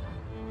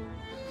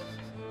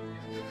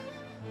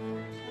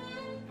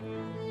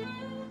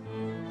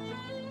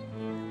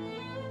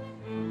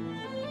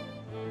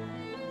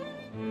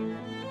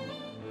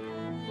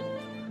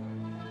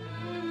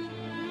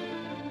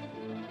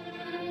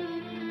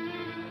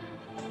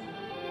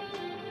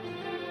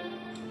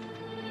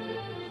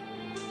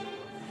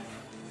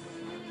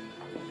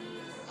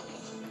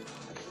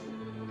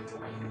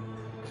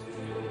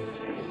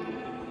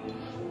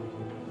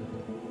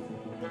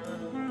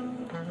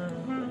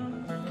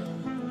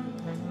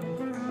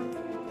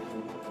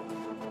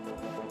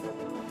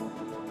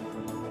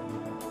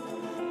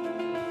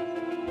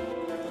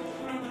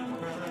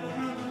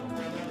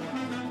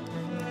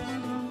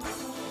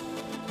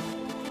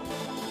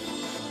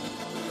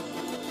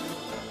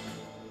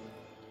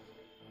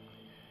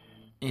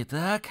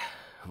 Итак,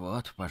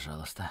 вот,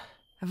 пожалуйста.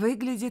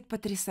 Выглядит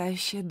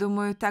потрясающе.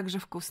 Думаю, так же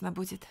вкусно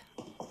будет.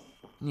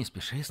 Не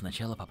спеши,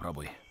 сначала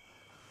попробуй.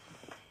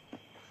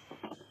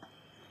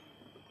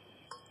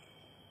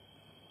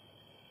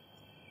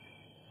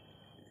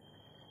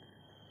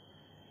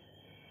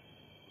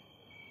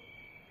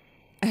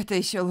 Это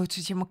еще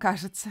лучше, чем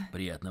кажется.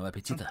 Приятного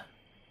аппетита.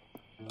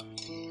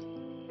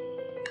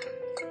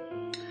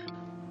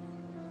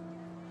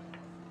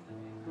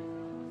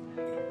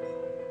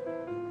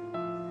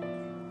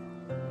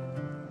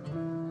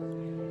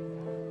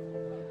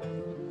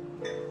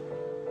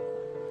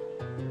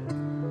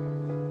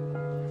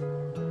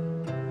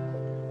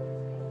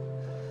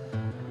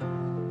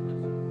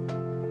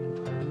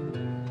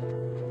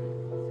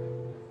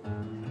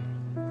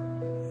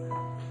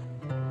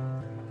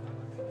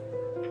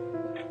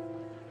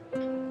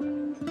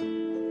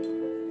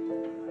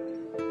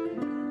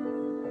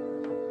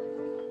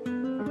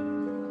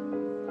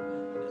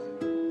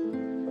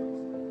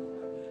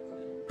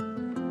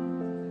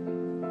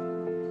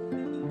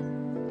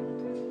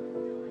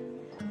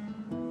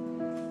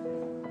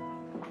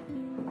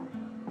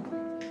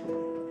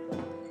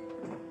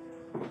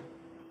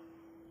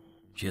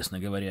 Честно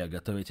говоря,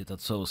 готовить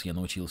этот соус я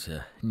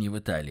научился не в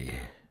Италии.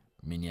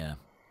 Меня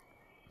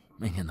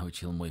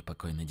научил мой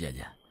покойный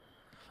дядя.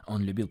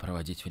 Он любил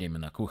проводить время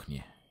на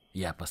кухне.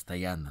 Я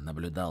постоянно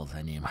наблюдал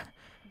за ним.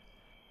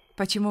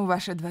 Почему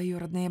ваши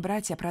двоюродные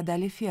братья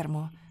продали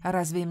ферму?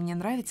 Разве им не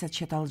нравится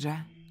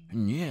Чаталджа?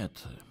 Нет,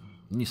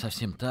 не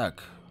совсем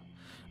так.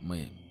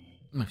 Мы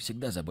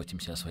всегда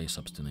заботимся о своей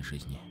собственной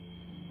жизни.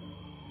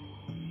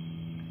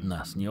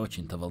 Нас не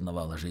очень-то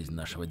волновала жизнь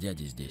нашего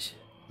дяди здесь.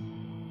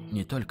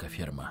 Не только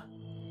ферма.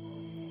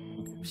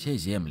 Все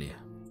земли,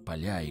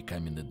 поля и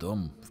каменный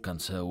дом в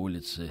конце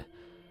улицы.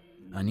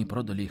 Они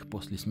продали их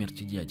после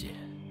смерти дяди.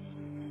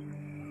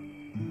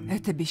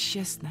 Это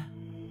бесчестно.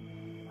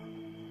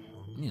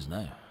 Не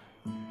знаю.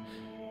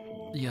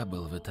 Я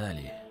был в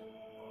Италии.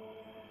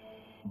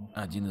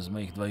 Один из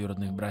моих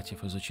двоюродных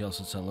братьев изучал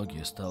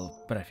социологию, стал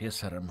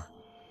профессором.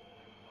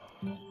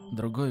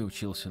 Другой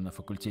учился на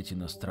факультете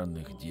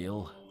иностранных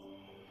дел.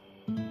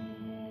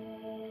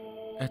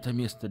 Это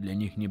место для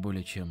них не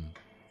более чем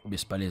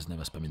бесполезное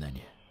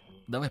воспоминание.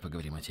 Давай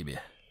поговорим о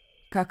тебе.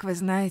 Как вы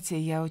знаете,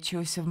 я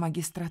учусь в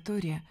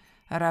магистратуре,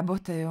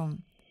 работаю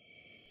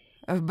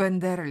в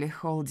Бендерли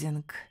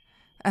холдинг.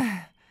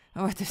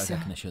 Вот и все. А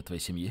как насчет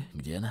твоей семьи?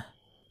 Где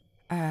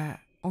она?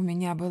 У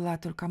меня была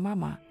только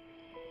мама.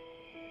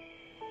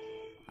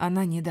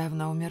 Она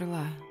недавно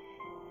умерла.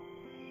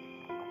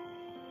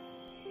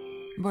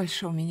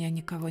 Больше у меня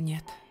никого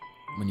нет.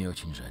 Мне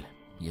очень жаль.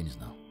 Я не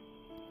знал.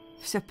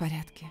 Все в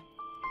порядке.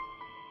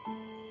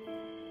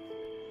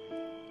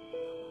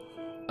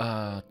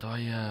 А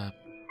твоя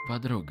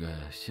подруга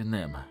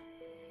Синем,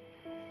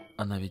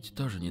 она ведь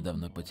тоже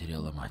недавно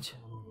потеряла мать,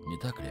 не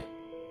так ли?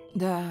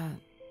 Да,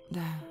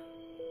 да.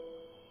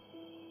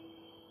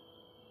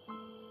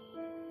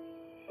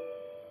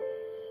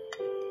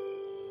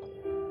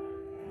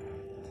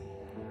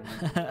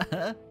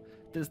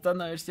 Ты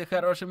становишься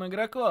хорошим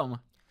игроком.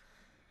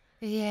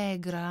 Я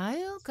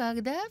играю,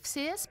 когда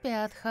все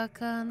спят,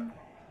 Хакан.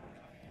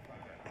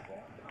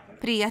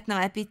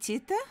 Приятного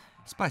аппетита.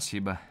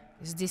 Спасибо.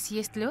 Здесь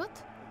есть лед?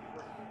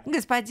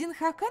 Господин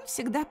Хакан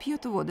всегда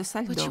пьет воду со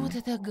льдом. Почему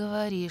ты так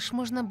говоришь?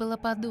 Можно было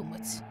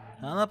подумать.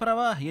 Она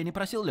права, я не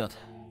просил лед.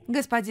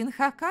 Господин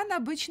Хакан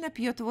обычно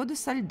пьет воду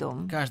со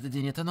льдом. Каждый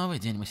день это новый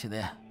день,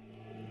 Масиде.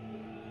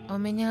 У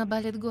меня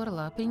болит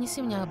горло.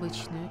 Принеси мне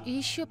обычную. И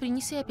еще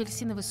принеси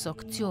апельсиновый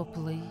сок,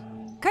 теплый.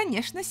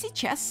 Конечно,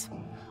 сейчас.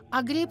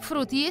 А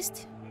грейпфрут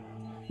есть?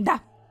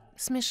 Да,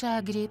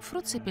 Смешай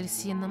грейпфрут с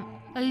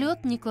апельсином.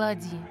 Лед не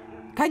клади.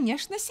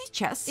 конечно,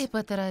 сейчас. И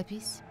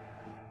поторопись.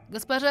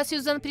 Госпожа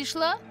Сюзан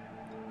пришла?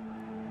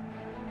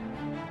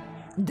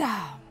 Да.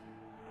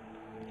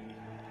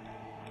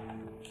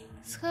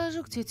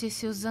 Схожу к тете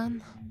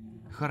Сюзан.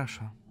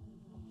 Хорошо.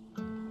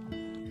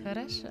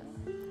 Хорошо.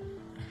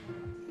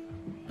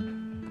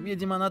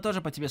 Видимо, она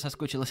тоже по тебе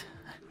соскучилась.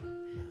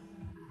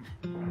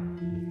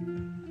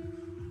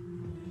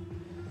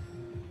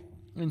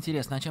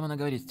 Интересно, о чем она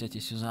говорит с тетей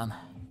Сюзан?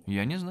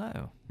 Я не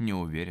знаю, не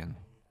уверен.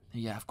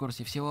 Я в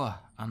курсе всего.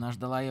 Она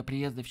ждала ее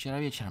приезда вчера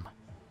вечером.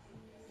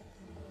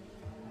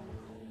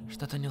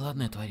 Что-то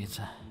неладное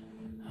творится.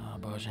 О,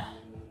 боже.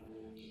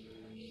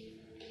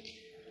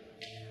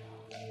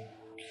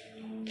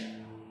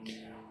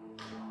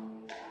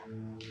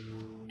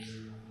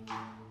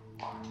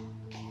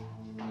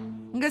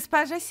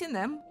 Госпожа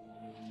Синем,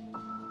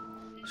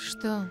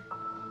 Что?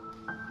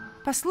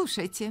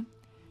 послушайте,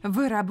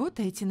 вы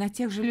работаете на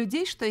тех же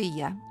людей, что и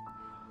я.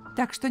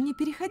 Так что не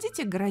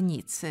переходите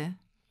границы.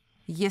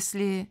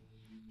 Если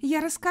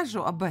я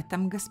расскажу об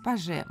этом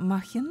госпоже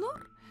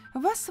Махинур,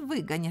 вас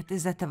выгонят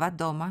из этого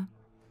дома.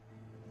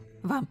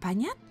 Вам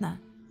понятно?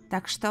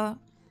 Так что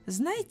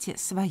знайте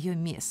свое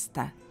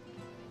место.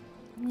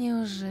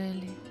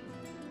 Неужели?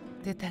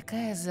 Ты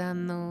такая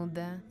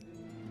зануда.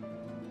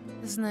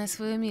 Знай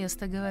свое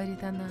место,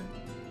 говорит она.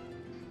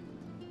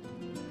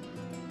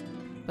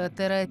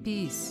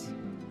 Поторопись.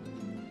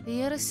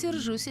 Я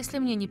рассержусь, если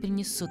мне не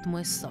принесут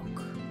мой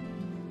сок.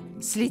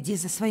 Следи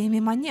за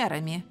своими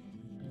манерами.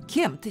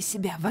 Кем ты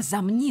себя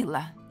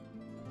возомнила?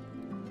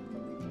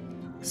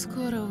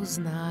 Скоро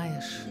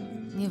узнаешь.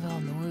 Не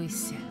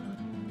волнуйся.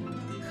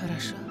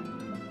 Хорошо?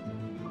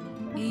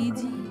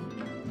 Иди.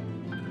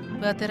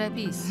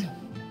 Поторопись.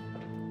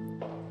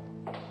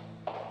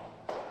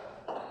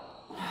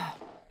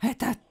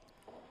 Это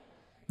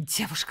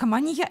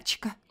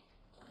девушка-маньячка.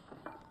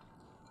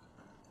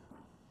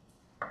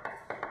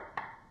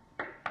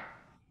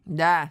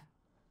 Да.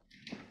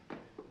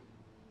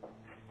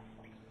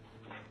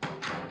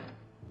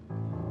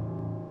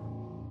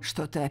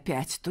 Что ты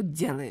опять тут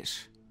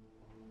делаешь?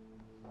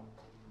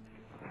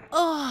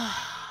 О,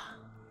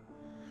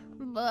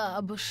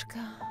 бабушка,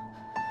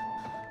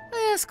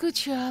 я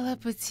скучала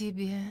по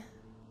тебе.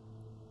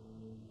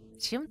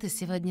 Чем ты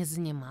сегодня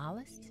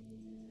занималась?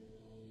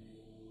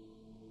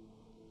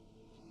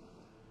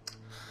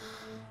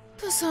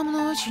 Ты со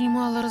мной очень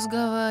мало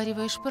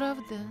разговариваешь,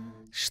 правда?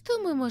 Что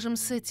мы можем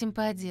с этим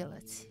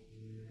поделать?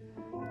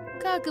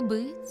 Как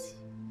быть?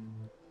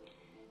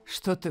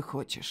 Что ты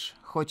хочешь?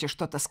 Хочешь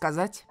что-то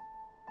сказать?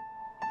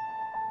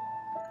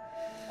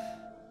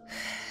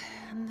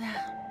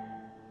 Да.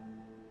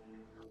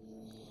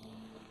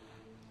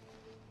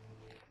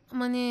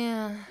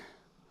 Мне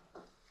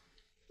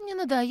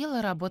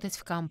надоело работать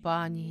в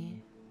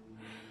компании.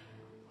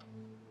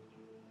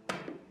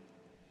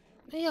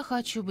 Я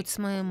хочу быть с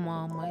моей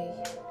мамой.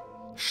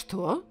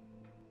 Что?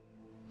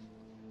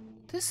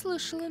 Ты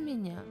слышала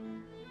меня?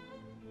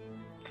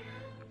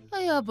 А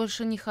я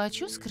больше не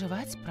хочу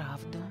скрывать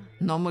правду.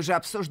 Но мы же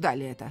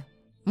обсуждали это.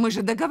 Мы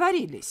же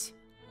договорились.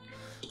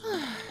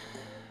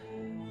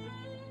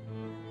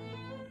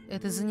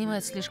 Это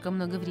занимает слишком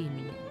много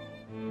времени.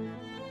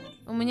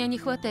 У меня не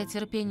хватает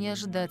терпения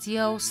ждать.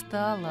 Я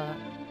устала.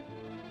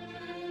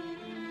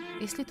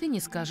 Если ты не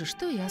скажешь,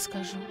 что я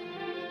скажу?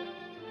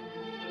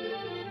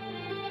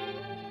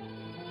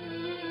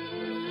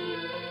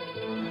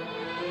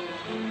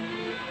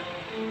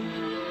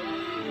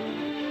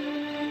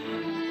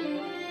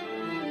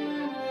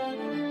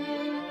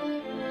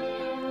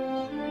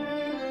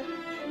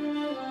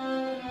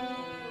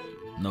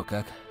 Ну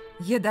как?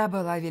 Еда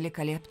была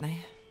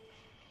великолепной.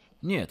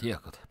 Нет,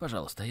 Якут,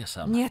 пожалуйста, я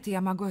сам. Нет,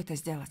 я могу это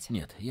сделать.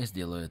 Нет, я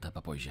сделаю это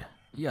попозже.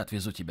 Я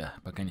отвезу тебя,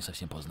 пока не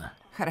совсем поздно.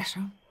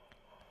 Хорошо.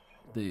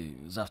 Ты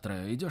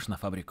завтра идешь на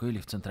фабрику или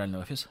в центральный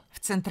офис? В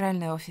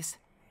центральный офис.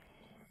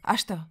 А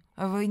что,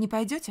 вы не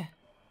пойдете?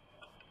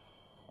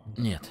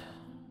 Нет.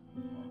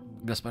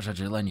 Госпожа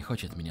Джейла не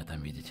хочет меня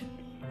там видеть.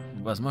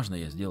 Возможно,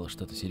 я сделал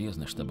что-то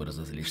серьезное, чтобы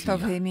разозлить Что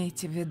её. вы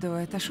имеете в виду?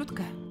 Это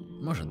шутка?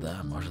 Может,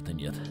 да, может и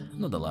нет.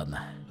 Ну да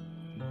ладно.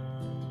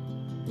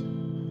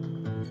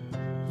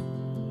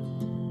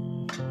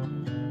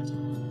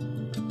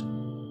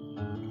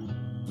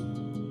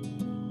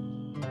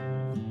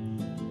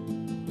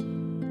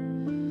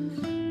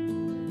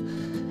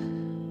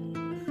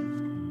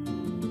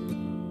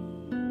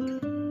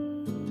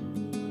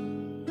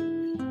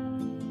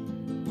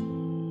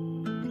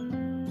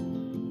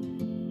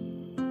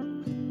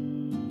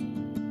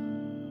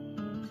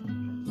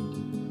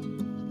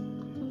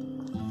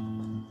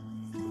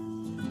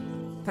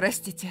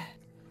 Простите.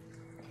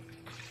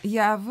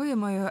 Я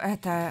вымою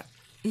это.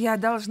 Я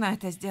должна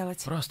это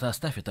сделать. Просто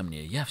оставь это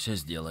мне, я все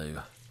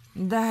сделаю.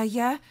 Да,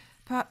 я...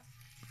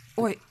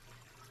 Ой,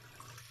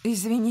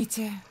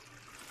 извините.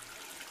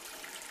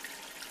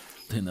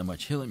 Ты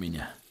намочила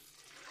меня?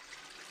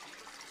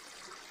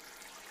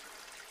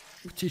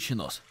 Птичий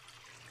нос.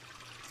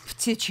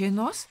 Птичий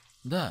нос?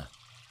 Да.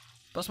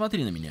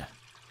 Посмотри на меня.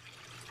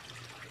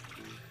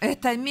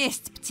 Это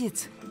месть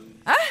птиц.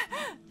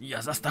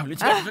 Я заставлю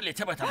тебя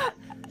жалеть об этом.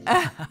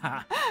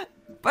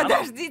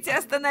 Подождите,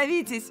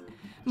 остановитесь.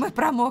 Мы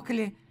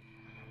промокли.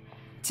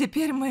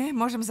 Теперь мы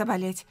можем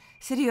заболеть.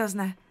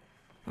 Серьезно.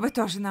 Вы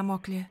тоже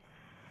намокли.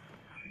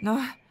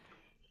 Но...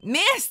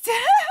 Месть!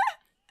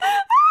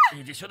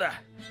 Иди сюда.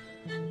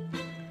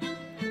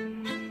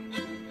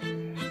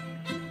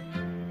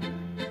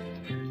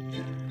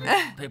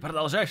 Ты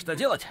продолжаешь это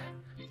делать?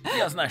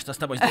 Я знаю, что с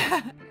тобой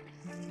сделать.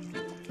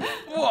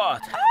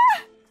 Вот.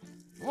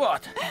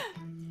 Вот.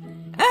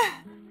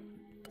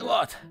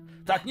 Вот.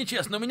 Так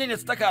нечестно, у меня нет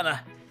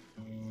стакана.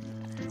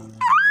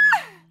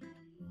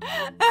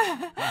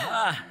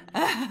 Ага.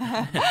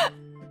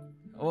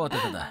 Вот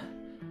это да.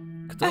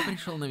 Кто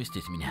пришел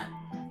навестить меня?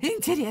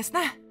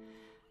 Интересно.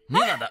 Не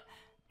надо.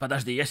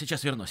 Подожди, я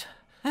сейчас вернусь.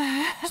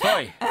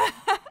 Стой.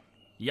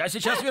 Я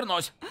сейчас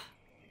вернусь.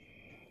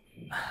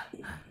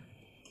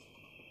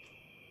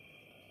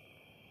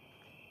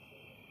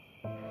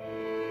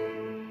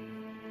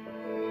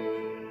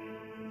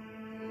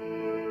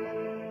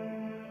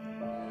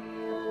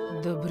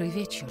 Добрый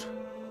вечер.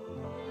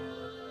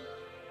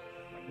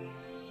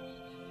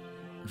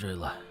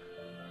 Джейла.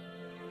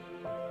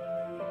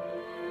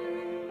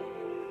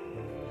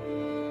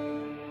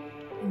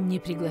 Не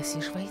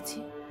пригласишь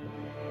войти?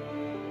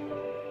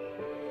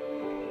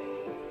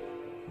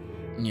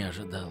 Не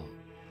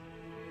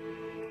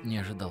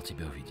ожидал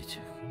тебя увидеть,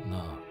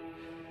 но...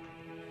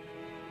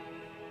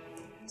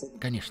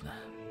 Конечно,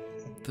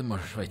 ты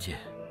можешь войти.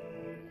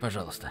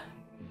 Пожалуйста,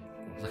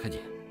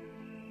 заходи.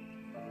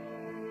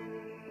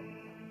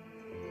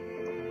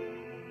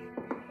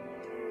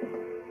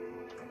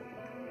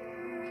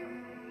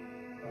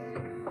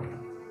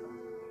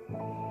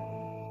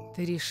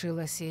 Ты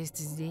решила сесть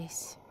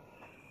здесь?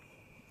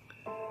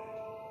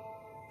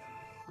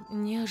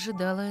 Не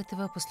ожидала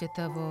этого после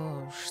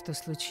того, что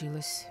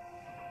случилось.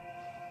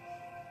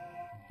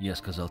 Я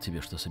сказал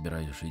тебе, что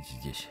собираюсь жить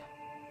здесь.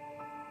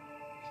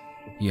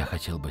 Я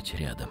хотел быть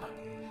рядом.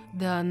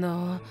 Да,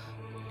 но